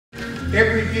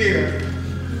Every year,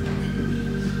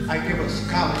 I give a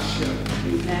scholarship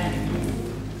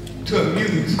to a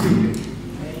music student.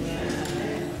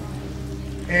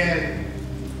 And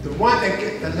the one that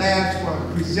gets the last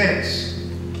one presents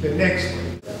the next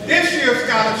one. This year's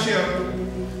scholarship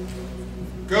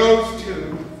goes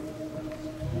to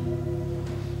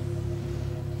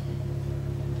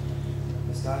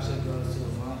the scholarship goes to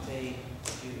Monte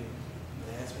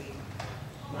last week.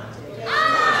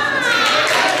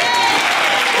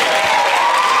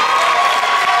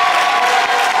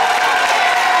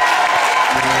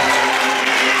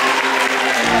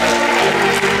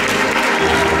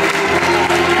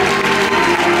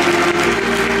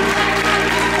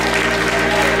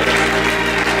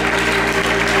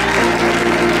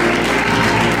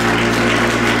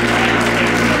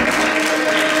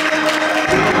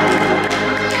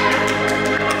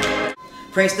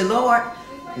 Praise the Lord.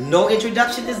 No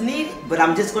introduction is needed, but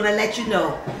I'm just going to let you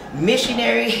know,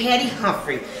 missionary Hattie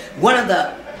Humphrey, one of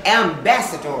the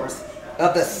ambassadors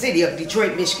of the city of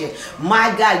Detroit, Michigan.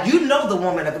 My God, you know the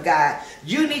woman of God.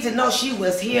 You need to know she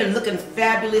was here looking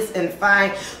fabulous and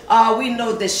fine. We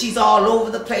know that she's all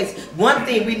over the place. One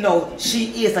thing we know,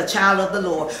 she is a child of the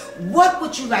Lord. What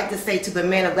would you like to say to the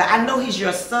man of God? I know he's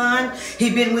your son.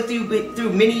 He's been with you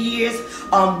through many years.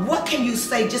 What can you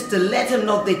say just to let him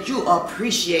know that you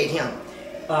appreciate him?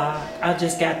 I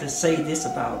just got to say this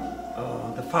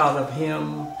about the father of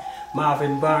him,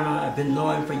 Marvin. I've been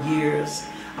knowing for years.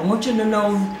 I want you to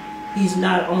know he's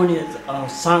not only a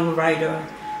songwriter,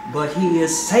 but he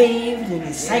is saved and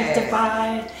he's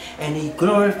sanctified and he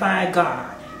glorified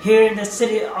God. Here in the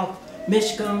city of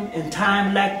Michigan, in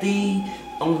time like these,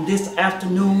 on this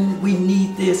afternoon, we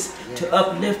need this to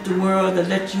uplift the world and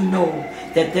let you know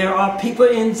that there are people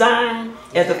in Zion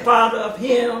as the father of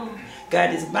him.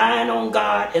 God is buying on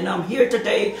God, and I'm here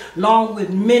today along with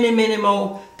many, many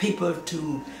more people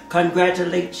to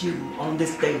congratulate you on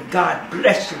this day. God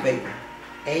bless you, baby.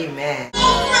 Amen.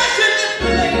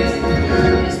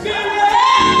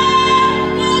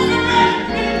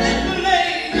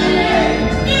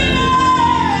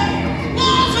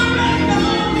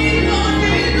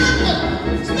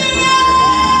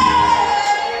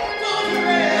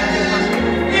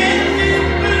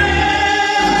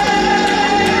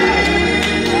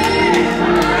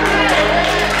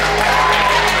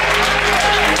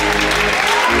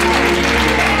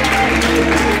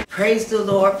 Praise the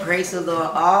Lord, praise the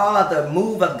Lord. Oh, the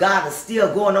move of God is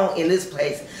still going on in this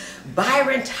place.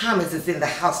 Byron Thomas is in the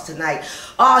house tonight.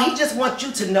 Oh, he just wants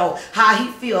you to know how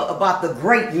he feels about the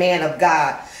great man of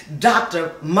God,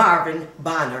 Dr. Marvin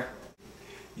Bonner.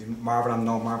 Marvin, I've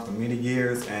known Marvin for many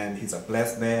years, and he's a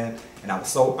blessed man. And I was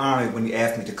so honored when he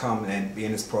asked me to come and be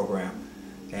in this program.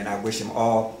 And I wish him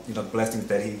all, the blessings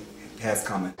that he has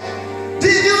coming.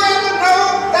 Did you ever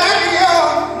know that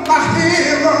you're my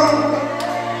hero?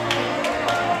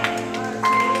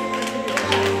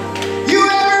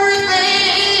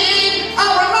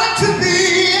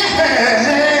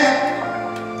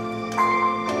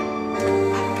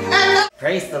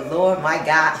 Praise the Lord, my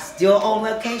God, still on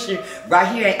location right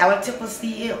here at our Temple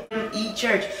CME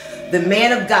Church. The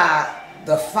man of God,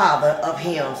 the father of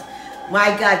hymns.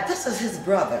 My God, this is his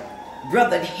brother,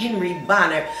 Brother Henry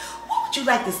Bonner. What would you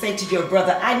like to say to your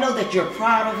brother? I know that you're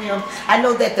proud of him. I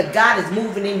know that the God is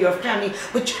moving in your family,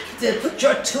 but you need to put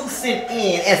your 2 cents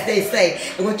in, as they say,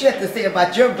 and what you have to say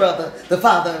about your brother, the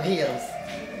father of hymns.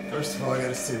 First of all, I got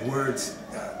to say words.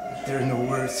 There are no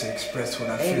words to express what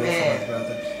I feel for my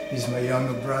brother. He's my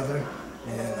younger brother,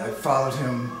 and I followed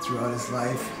him throughout his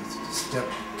life. He's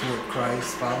stepped toward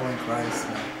Christ, following Christ,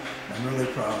 and I'm really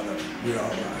proud of him. We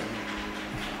all are.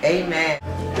 Amen.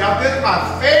 Y'all, this is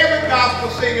my favorite gospel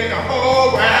singer in the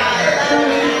whole world.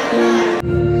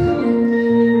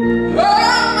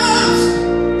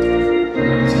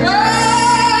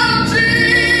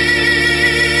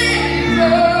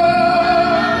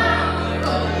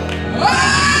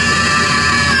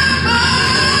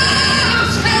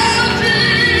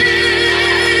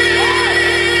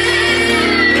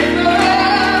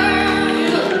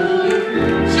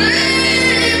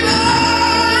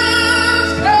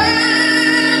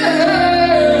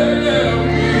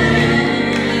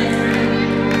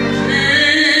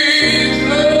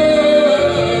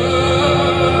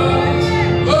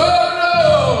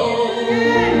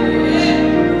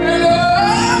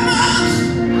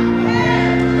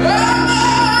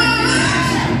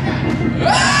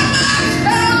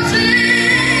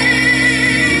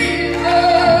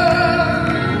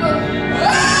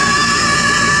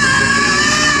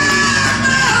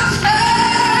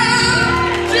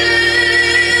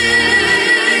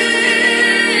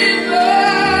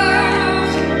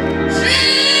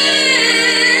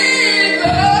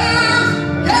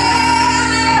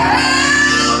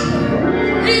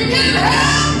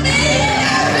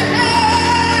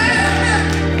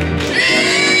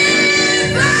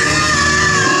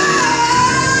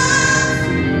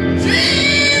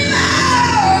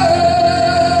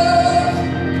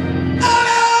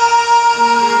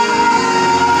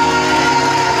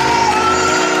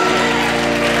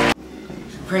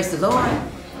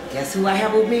 guess who I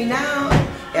have with me now?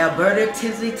 Alberta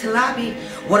Tinsley Talabi,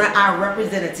 one of our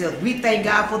representatives. We thank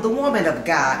God for the woman of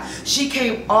God. She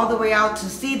came all the way out to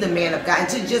see the man of God and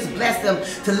to just bless them,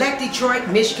 to let Detroit,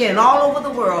 Michigan, and all over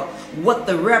the world what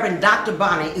the Reverend Dr.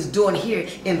 Bonner is doing here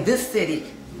in this city.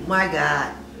 My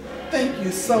God. Thank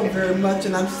you so very much,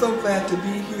 and I'm so glad to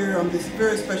be here on this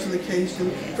very special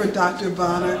occasion for Dr.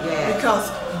 Bonner,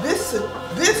 because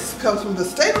this comes from the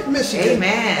state of Michigan.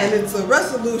 Amen. And it's a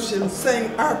resolution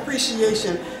saying our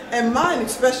appreciation, and mine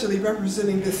especially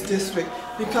representing this district,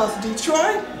 because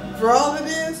Detroit, for all it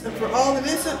is and for all it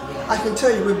isn't, I can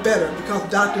tell you we're better because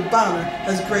Dr. Bonner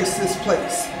has graced this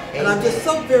place. Amen. And I'm just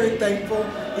so very thankful,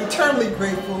 eternally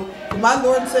grateful for my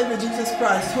Lord and Savior Jesus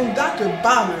Christ, whom Dr.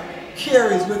 Bonner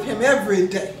carries with him every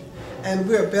day, and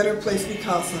we're a better place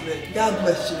because of it. God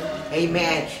bless you.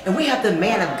 Amen. And we have the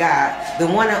man of God, the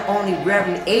one and only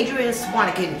Reverend Adrian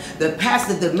Swanigan, the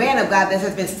pastor, the man of God that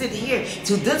has been sitting here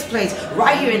to this place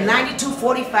right here in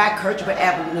 9245 Kirchberg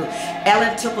Avenue,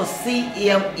 Ellen Temple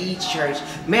CME Church.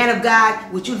 Man of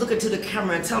God, would you look into the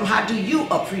camera and tell them, how do you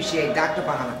appreciate Dr.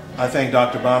 Bonner? I thank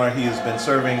Dr. Bonner. He has been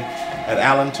serving at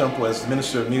Allen Temple as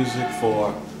Minister of Music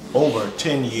for over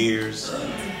 10 years.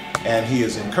 And he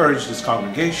has encouraged his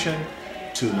congregation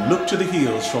to look to the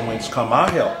hills from whence come our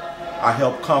help. Our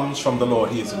help comes from the Lord.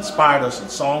 He has inspired us in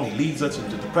song. He leads us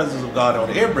into the presence of God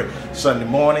on every Sunday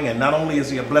morning. And not only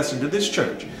is he a blessing to this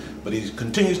church, but he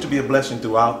continues to be a blessing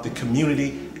throughout the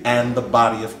community and the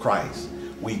body of Christ.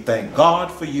 We thank God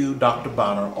for you, Dr.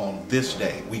 Bonner, on this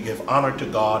day. We give honor to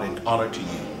God and honor to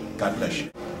you. God bless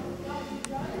you.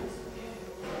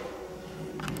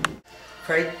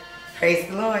 Praise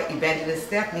the Lord, Evangelist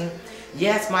Stephanie.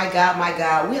 Yes, my God.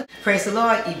 Praise the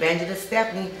Lord, Evangelist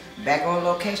Stephanie, back on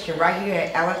location right here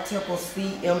at Allen Temple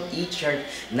CME Church,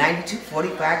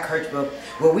 9245 Kirchberg,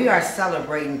 where we are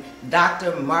celebrating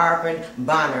Dr. Marvin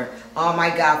Bonner. Oh my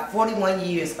God, 41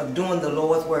 years of doing the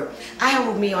Lord's work. I have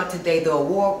with me on today the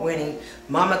award-winning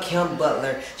Mama Kim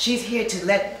Butler. She's here to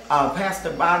let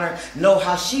Pastor Bonner know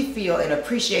how she feels and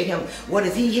appreciate him, what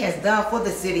he has done for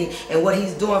the city and what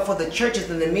he's doing for the churches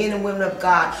and the men and women of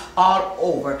God all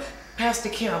over. Pastor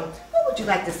Kim, what would you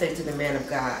like to say to the man of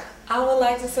God? I would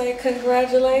like to say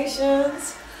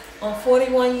congratulations on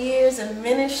 41 years in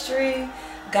ministry.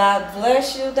 God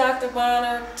bless you, Dr.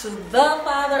 Bonner. To the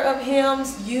Father of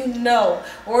hymns, you know,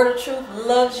 Word of Truth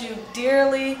loves you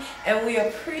dearly, and we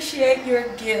appreciate your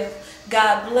gift.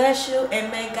 God bless you, and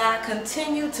may God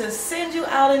continue to send you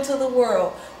out into the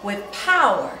world with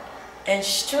power and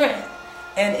strength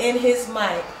and in his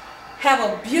might. Have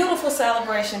a beautiful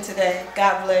celebration today.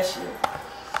 God bless you.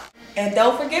 And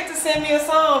don't forget to send me a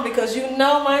song, because you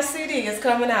know my CD is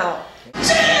coming out.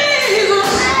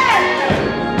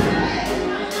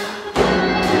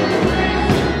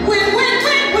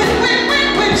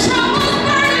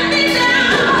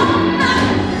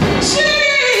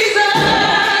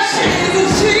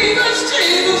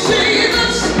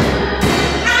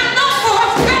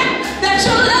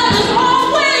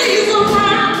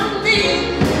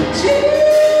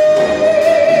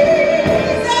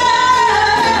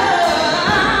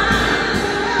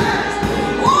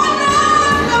 Oh, no,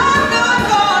 no, no,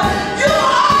 no. You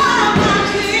are my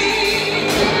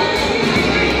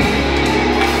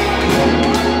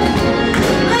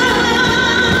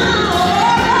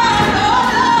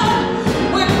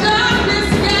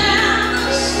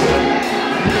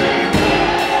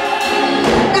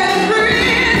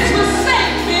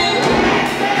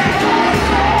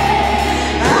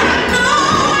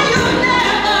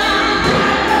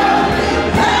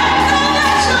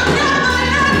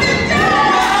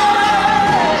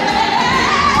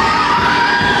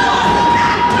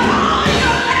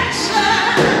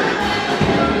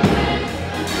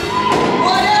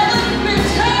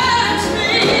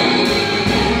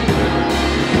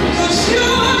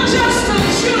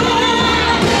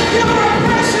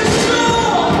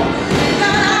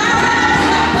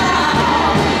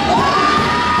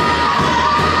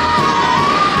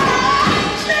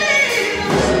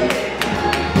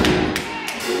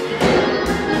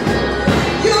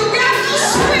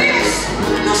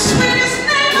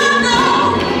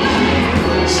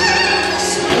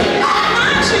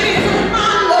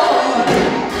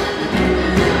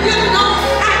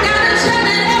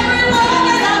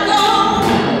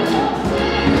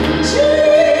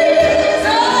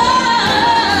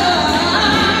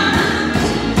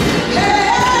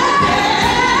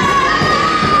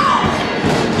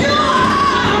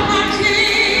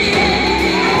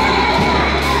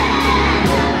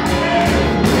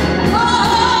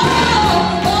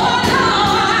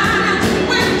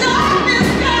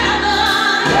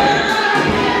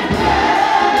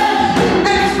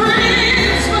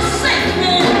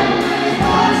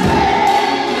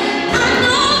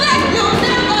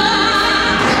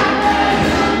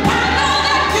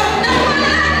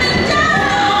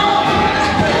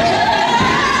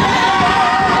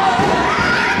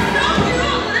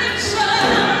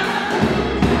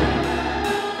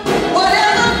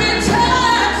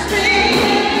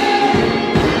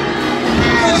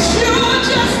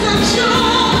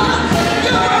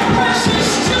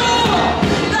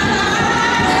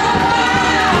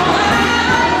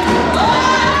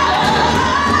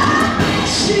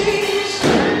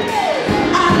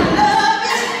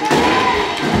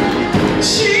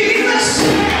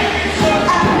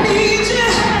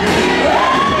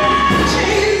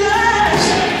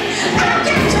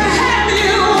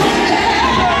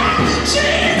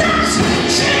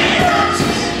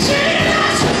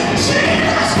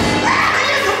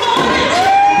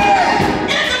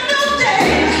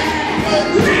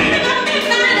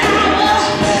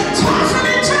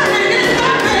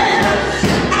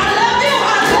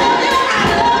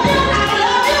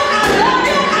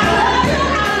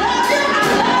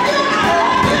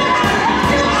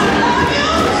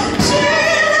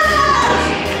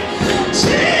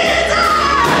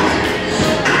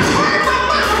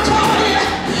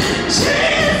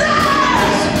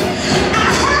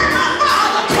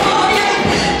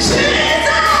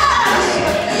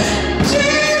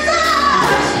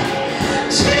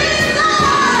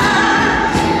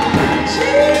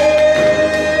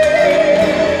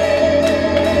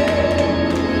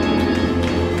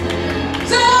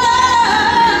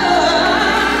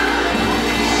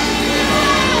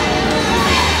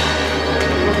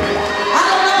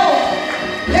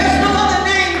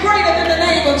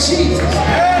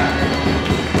Jesus.